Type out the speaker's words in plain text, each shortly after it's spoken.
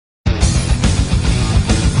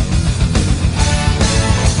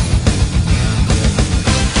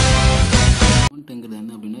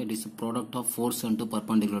force into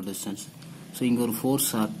perpendicular distance. So இங்க ஒரு force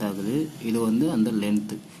act ஆகுது. இது வந்து அந்த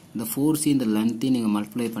length. இந்த force இந்த length நீங்க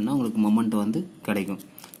multiply பண்ணா உங்களுக்கு moment வந்து கிடைக்கும்.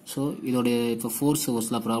 So இதோட இப்ப force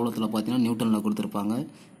ப்ராப்ளத்துல பாத்தீங்கன்னா நியூட்டன்ல கொடுத்திருப்பாங்க.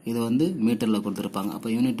 இது வந்து மீட்டர்ல கொடுத்திருப்பாங்க. அப்ப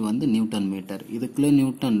யூனிட் வந்து நியூட்டன் மீட்டர். இது கிலோ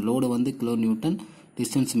நியூட்டன், லோடு வந்து கிலோ நியூட்டன்,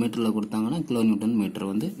 டிஸ்டன்ஸ் மீட்டர்ல கொடுத்தாங்கன்னா கிலோ நியூட்டன் மீட்டர்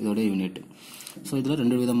வந்து இதோட யூனிட். So இதுல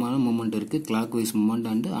ரெண்டு விதமான மூமெண்ட் இருக்கு, clockwise moment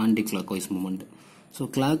and anti clockwise moment. So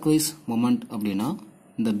clockwise moment அப்படின்னா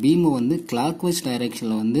இந்த பீம் வந்து clockwise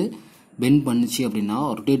டைரக்ஷன்ல வந்து பெண்ட் பண்ணுச்சு அப்படின்னா,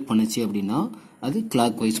 ரொட்டேட் பண்ணுச்சு அப்படின்னா அது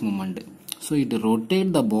clockwise moment. So it rotate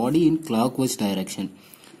the body in clockwise direction.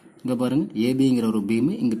 இங்க பாருங்க, ஏபிங்கிற ஒரு பீம்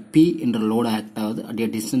இங்க P என்ற லோடு ஆக்ட் ஆகுது at a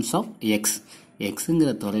distance of x. xங்கிற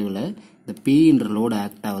தொலைவில் இந்த P என்ற லோடு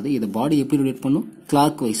ஆக்ட் ஆகுது. இது பாடி எப்படி ரொட்டேட் பண்ணும்?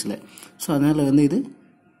 clockwise-ல. ஸோ அதனால வந்து இது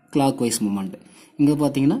clockwise மூமெண்ட். இங்க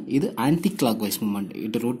பாத்தீங்கன்னா இது anti clockwise moment.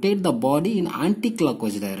 It rotate the body in anti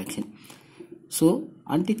clockwise direction. So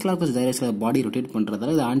anti clockwise டைரக்ஷன்ல பாடி ரொட்டேட்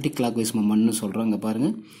பண்றதால இது ஆன்டி clockwise மூமெண்ட்னு சொல்றோம். இங்க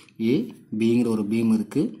பாருங்க, ஏ பிங்கிற ஒரு பீம்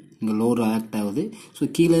இருக்கு, இங்க லோடு ஆக்ட் ஆகுது. ஸோ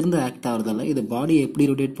கீழே இருந்து ஆக்ட் ஆகுறதால இது பாடி எப்படி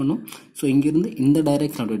ரொட்டேட் பண்ணும்? ஸோ இங்கிருந்து இந்த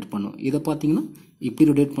டைரக்ஷன் ரொட்டேட் பண்ணும். இதை பார்த்தீங்கன்னா இப்படி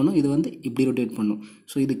ரொட்டேட் பண்ணும், இது வந்து இப்படி ரொட்டேட் பண்ணும்.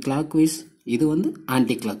 ஸோ இது கிளாக்வைஸ், இது வந்து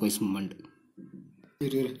anti clockwise moment.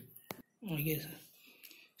 Okay sir.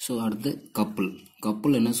 So அடுத்து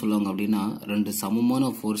கப்புள் என்ன சொல்லுவாங்க அப்படின்னா, ரெண்டு சமமான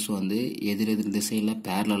ஃபோர்ஸ் வந்து எதிரெதிர் திசையில்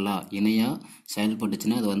பேரலாக இணையாக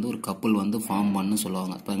செயல்பட்டுச்சுன்னா அது வந்து ஒரு கப்புள் வந்து ஃபார்ம் பண்ணு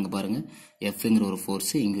சொல்லுவாங்க. இப்போ இங்கே பாருங்கள், எஃப்ங்கிற ஒரு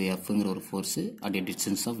ஃபோர்ஸு, இங்கே எஃப்ங்கிற ஒரு force at a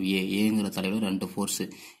distance of ஏங்கிற தலைவில் ரெண்டு ஃபோர்ஸு.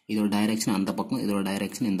 இதோட டைரக்ஷன் அந்த பக்கம், இதோட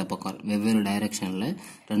டைரக்ஷன் இந்த பக்கம், வெவ்வேறு டைரக்ஷனில்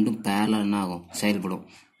ரெண்டும் பேரலாக என்ன ஆகும்? செயல்படும்.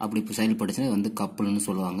 அப்படி இப்போ செயல்பட்டுச்சுன்னா இது வந்து கப்புள்னு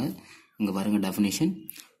சொல்லுவாங்க. இங்கே பாருங்கள் definition.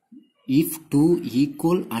 If two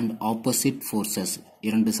equal and opposite forces,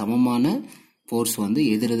 இரண்டு சமமான ஃபோர்ஸ் வந்து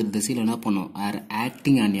எதிரெதிர் திசையில் என்ன பண்ணும்? ஆர்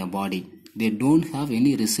ஆக்டிங் ஆன் ய பாடி, they don't have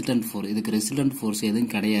any resistant force. இதுக்கு ரெசிஸ்டன்ட் ஃபோர்ஸ்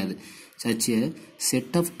எதுவும் கிடையாது. Such a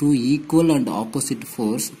set of two equal and opposite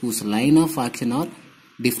force whose line of action are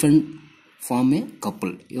different form a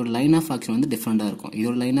couple. இதோட லைன் ஆஃப் ஆக்ஷன் வந்து டிஃப்ரெண்டாக இருக்கும்.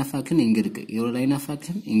 இதோட line of action இங்கே இருக்குது, இதோட லைன் ஆஃப்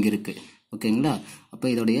ஆக்ஷன் இங்கே இருக்குது. ஓகேங்களா? அப்போ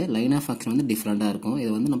இதோடைய லைன் ஆஃப் ஆக்ஷன் வந்து டிஃப்ரெண்டாக இருக்கும்.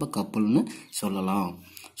 இதை வந்து நம்ம கப்புள்னு சொல்லலாம்.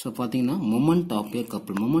 ஸோ பார்த்தீங்கன்னா moment of a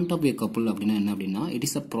couple. Moment of a couple அப்படின்னா என்ன அப்படின்னா, it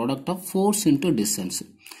is a product of force into distance.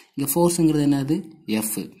 இங்கே ஃபோர்ஸுங்கிறது என்னது?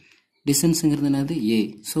 எஃப். டிஸ்டன்ஸுங்கிறது என்னது? ஏ.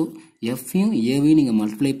 ஸோ எஃப்யும் ஏவையும் நீங்கள்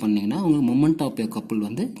மல்டிப்ளை பண்ணிங்கன்னா உங்களுக்கு மொமெண்ட் ஆஃப் ஏ கப்புள்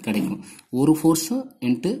வந்து கிடைக்கும். ஒரு ஃபோர்ஸும்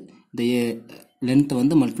இன்ட்டு இந்த லென்த்தை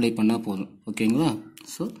வந்து மல்டிப்ளை பண்ணால் போதும். ஓகேங்களா?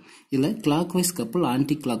 ஸோ இதில் கிளாக்வைஸ் கப்புள்,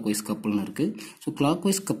 ஆன்டி கிளாக்வைஸ் கப்புள்னு இருக்குது. ஸோ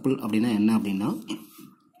கிளாக்வைஸ் கப்புள் அப்படின்னா என்ன அப்படின்னா,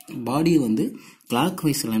 பாடி வந்து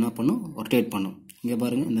கிளாக்வைஸில் என்ன பண்ணும்? ரொட்டேட் பண்ணும். இங்கே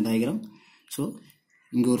பாருங்கள் இந்த டயக்ராம். ஸோ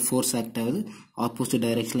இங்கே ஒரு ஃபோர்ஸ் ஆக்ட் ஆகுது, ஆப்போசிட்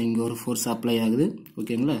டைரக்ஷனில் இங்கே ஒரு ஃபோர்ஸ் அப்ளை ஆகுது.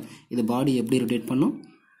 ஓகேங்களா? இது பாடி எப்படி ரொட்டேட் பண்ணும்?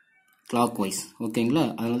 கிளாக்வைஸ். ஓகேங்களா?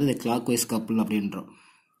 அதனால இது கிளாக்வைஸ் கப்புள் அப்படின்றோம்.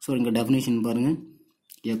 ஸோ இங்கே டெஃபினேஷன் பாருங்கள்.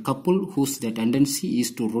 A couple whose the tendency is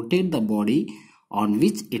to rotate the body on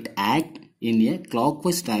which it act in a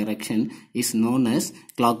clockwise direction is known as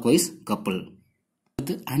clockwise couple.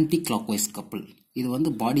 இது ஆன்டி கிளாக்வைஸ் கப்புள். இது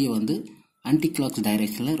வந்து பாடியை வந்து ஆன்டி கிளாக்ஸ்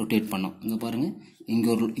டைரக்ஷனில் rotate பண்ணும். இங்கே பாருங்கள்,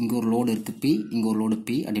 இங்கே ஒரு லோடு இருக்குது P, இங்கே ஒரு load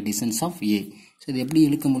P at distance of A. So இது எப்படி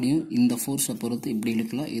இழுக்க முடியும்? இந்த ஃபோர்ஸை பொறுத்து இப்படி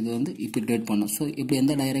இழுக்கலாம், இது வந்து இப்படி ரொட்டேட் பண்ணும். ஸோ இப்படி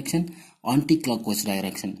எந்த direction? Anti clockwise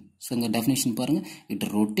direction. So இங்கே டெஃபினேஷன் பாருங்கள், it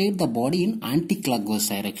rotate the body in anti clockwise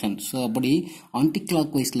direction. So அப்படி ஆன்டி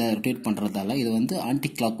கிளாக்வைஸில் ரொட்டேட் பண்ணுறதால இது வந்து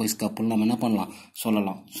ஆன்டி கிளாக்வைஸ் கப்புள் நம்ம என்ன பண்ணலாம்?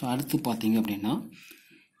 சொல்லலாம். ஸோ அடுத்து பார்த்தீங்க அப்படின்னா,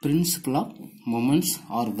 principal of moments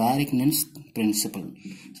R வேரிக்னன்ஸ் principal.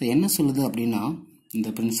 So என்ன சொல்லுது அப்படின்னா, இந்த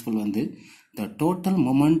பிரின்சிபல் வந்து the total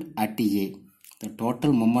moment at A, the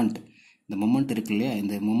total moment, இந்த மொமெண்ட் இருக்கு இல்லையா,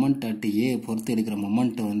 இந்த மொமெண்ட் அட் ஏ பொறுத்து எடுக்கிற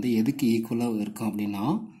மொமெண்ட் வந்து எதுக்கு ஈக்குவலாக இருக்கும் அப்படின்னா,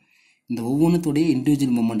 இந்த ஒவ்வொன்றுத்துடைய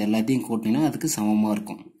இண்டிவிஜுவல் மொமெண்ட் எல்லாத்தையும் கூட்டினீங்கன்னா அதுக்கு சமமாக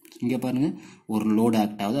இருக்கும். இங்கே பாருங்கள், ஒரு லோடு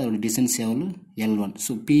ஆக்ட் ஆகுது, அதோட டிஸ்டன்ஸ் எவ்வளோ? L1.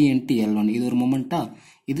 So P into L1 இது ஒரு மொமெண்ட்டா,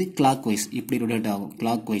 இது கிளாக்வைஸ் இப்படி ரொட்டேட் ஆகும்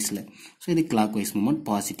கிளாக்வைஸில். ஸோ இது கிளாக்வைஸ் மொமெண்ட்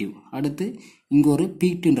பாசிட்டிவ். அடுத்து இங்கே ஒரு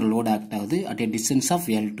P2 லோடு ஆக்ட் ஆகுது at a distance of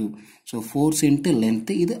L2. So force into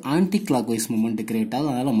length, இது ஆன்டி கிளாக்வைஸ் மொமெண்ட் கிரியேட்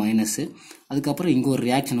ஆகும், அதனால் மைனஸு. அதுக்கப்புறம் இங்கே ஒரு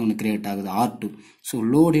ரியாக்ஷன் ஒன்று கிரியேட் ஆகுது R2. So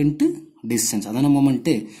load into distance அதான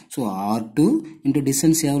moment. So R2 into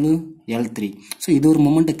distance எவ்வளோ? L3. ஸோ இது ஒரு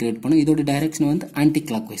மொமெண்ட்டை கிரியேட் பண்ணும், இதோட டைரக்ஷன் வந்து ஆன்டி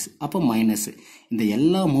கிளாக்வைஸ், அப்போ மைனஸு. இந்த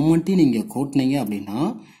எல்லா மொமெண்ட்டையும் நீங்கள் கூட்டினீங்க அப்படின்னா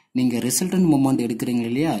நீங்கள் ரிசல்டன்ட் மொமெண்ட் எடுக்கிறீங்க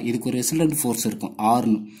இல்லையா, இதுக்கு ஒரு ரிசல்டன்ட் ஃபோர்ஸ் இருக்கும்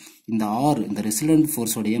ஆர்னு. இந்த ஆர் இந்த ரிசல்டன்ட்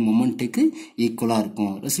ஃபோர்ஸோடைய மொமெண்ட்டுக்கு ஈக்குவலாக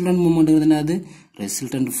இருக்கும். ரிசல்டன்ட் மொமெண்ட் என்னது?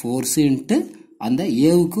 ரிசல்டன்ட் ஃபோர்ஸ் இன்ட்டு அந்த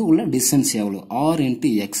ஏவுக்கு உள்ள டிஸ்டன்ஸ் எவ்வளோ? R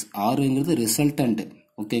into X. ஆறுங்கிறது ரிசல்டன்ட்.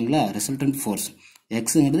 ஓகேங்களா? Resultant force.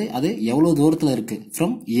 எக்ஸுங்கிறது அது எவ்வளோ தூரத்தில் இருக்குது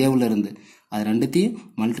ஃப்ரம் ஏவில் இருந்து. அது ரெண்டுத்தையும்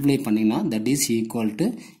மல்டிப்ளை பண்ணிங்கன்னா தட் இஸ் ஈக்குவல் டு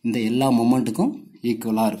இந்த எல்லா மொமெண்ட்டுக்கும்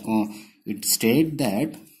ஈக்குவலாக இருக்கும். It states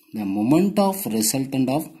that the moment of resultant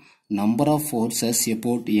of number of forces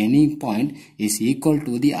about any point is equal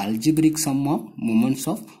to the algebraic sum of moments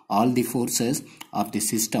of all the forces of the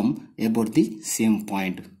system about the same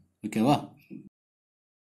point. ஓகேவா?